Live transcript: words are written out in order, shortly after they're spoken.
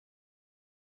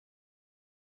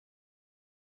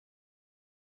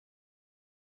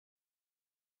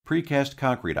Precast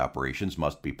concrete operations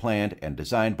must be planned and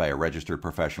designed by a registered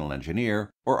professional engineer,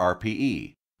 or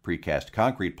RPE. Precast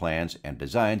concrete plans and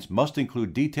designs must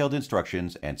include detailed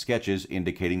instructions and sketches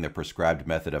indicating the prescribed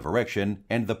method of erection,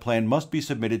 and the plan must be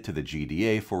submitted to the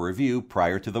GDA for review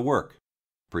prior to the work.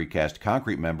 Precast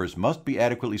concrete members must be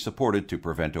adequately supported to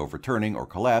prevent overturning or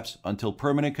collapse until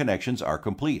permanent connections are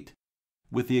complete.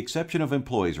 With the exception of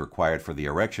employees required for the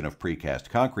erection of precast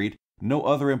concrete, no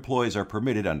other employees are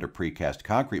permitted under precast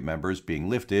concrete members being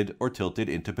lifted or tilted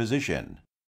into position.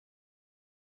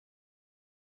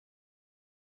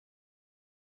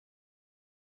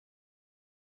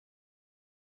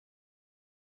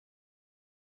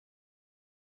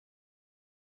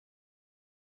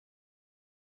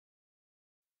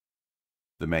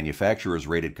 The manufacturer's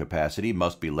rated capacity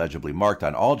must be legibly marked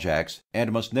on all jacks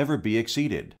and must never be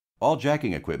exceeded. All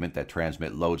jacking equipment that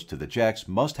transmit loads to the jacks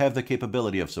must have the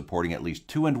capability of supporting at least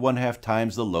 2 1/2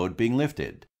 times the load being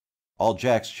lifted. All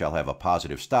jacks shall have a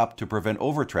positive stop to prevent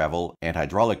overtravel, and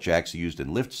hydraulic jacks used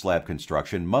in lift slab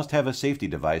construction must have a safety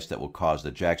device that will cause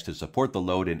the jacks to support the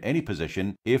load in any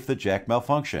position if the jack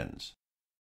malfunctions.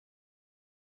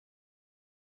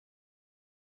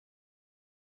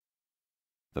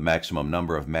 The maximum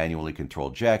number of manually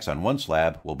controlled jacks on one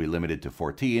slab will be limited to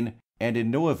 14, and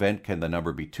in no event can the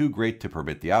number be too great to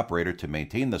permit the operator to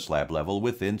maintain the slab level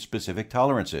within specific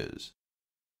tolerances.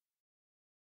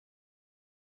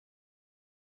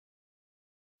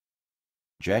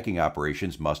 Jacking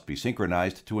operations must be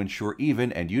synchronized to ensure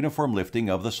even and uniform lifting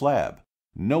of the slab.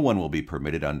 No one will be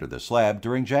permitted under the slab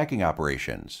during jacking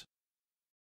operations.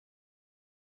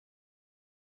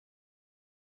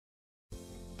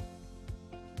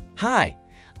 Hi,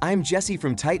 I'm Jesse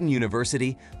from Titan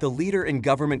University, the leader in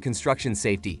government construction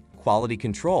safety, quality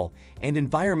control, and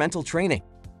environmental training.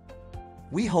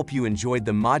 We hope you enjoyed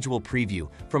the module preview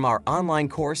from our online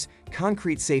course,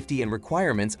 Concrete Safety and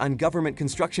Requirements on Government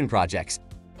Construction Projects.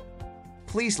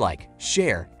 Please like,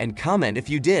 share, and comment if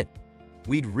you did.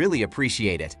 We'd really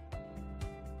appreciate it.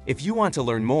 If you want to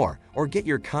learn more or get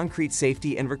your Concrete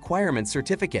Safety and Requirements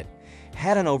certificate,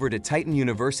 head on over to Titan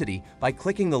University by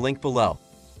clicking the link below.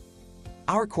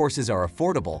 Our courses are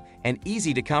affordable and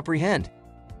easy to comprehend.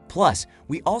 Plus,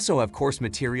 we also have course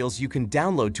materials you can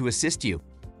download to assist you.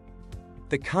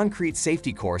 The Concrete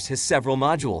Safety course has several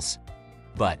modules.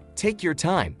 But take your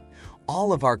time.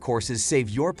 All of our courses save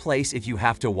your place if you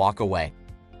have to walk away.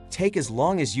 Take as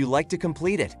long as you like to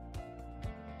complete it.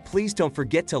 Please don't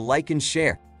forget to like and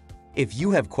share. If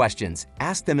you have questions,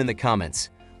 ask them in the comments.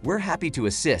 We're happy to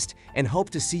assist and hope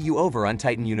to see you over on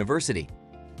Titan University.